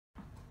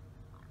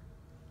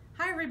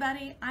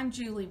everybody, I'm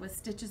Julie with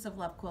Stitches of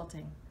Love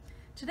Quilting.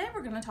 Today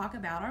we're going to talk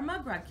about our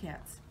mug rug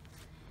kits.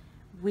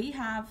 We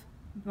have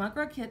mug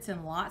rug kits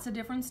in lots of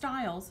different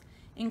styles.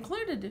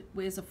 Included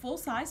is a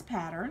full-size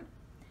pattern,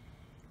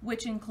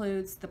 which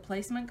includes the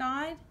placement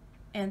guide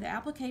and the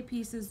applique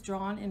pieces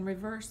drawn in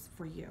reverse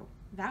for you.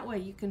 That way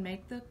you can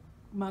make the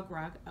mug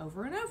rug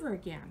over and over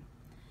again.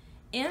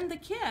 In the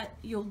kit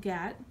you'll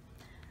get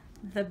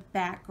the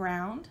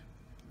background,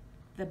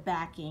 the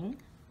backing,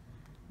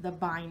 the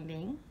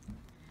binding,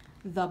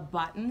 the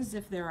buttons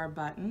if there are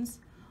buttons,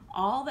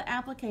 all the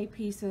applique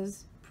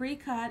pieces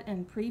pre-cut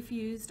and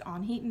pre-fused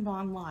on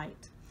Heat-N-Bond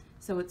Lite.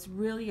 So it's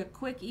really a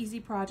quick, easy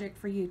project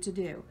for you to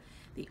do.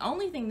 The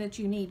only thing that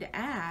you need to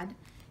add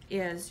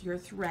is your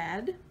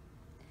thread,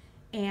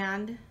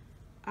 and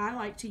I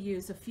like to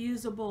use a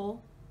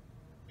fusible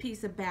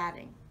piece of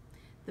batting.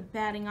 The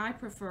batting I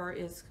prefer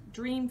is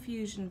Dream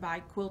Fusion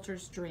by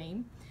Quilter's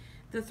Dream.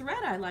 The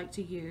thread I like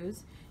to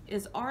use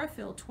is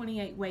Aurifil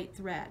 28 weight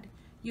thread.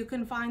 You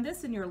can find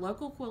this in your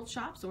local quilt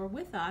shops or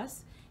with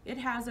us. It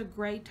has a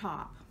gray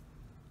top.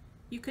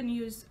 You can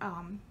use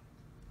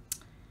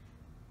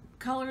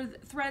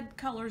thread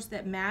colors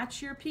that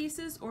match your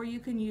pieces, or you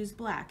can use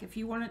black. If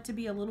you want it to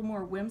be a little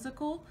more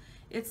whimsical,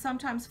 it's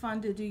sometimes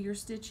fun to do your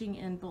stitching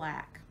in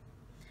black.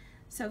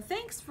 So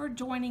thanks for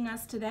joining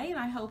us today, and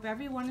I hope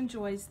everyone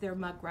enjoys their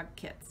mug rug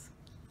kits.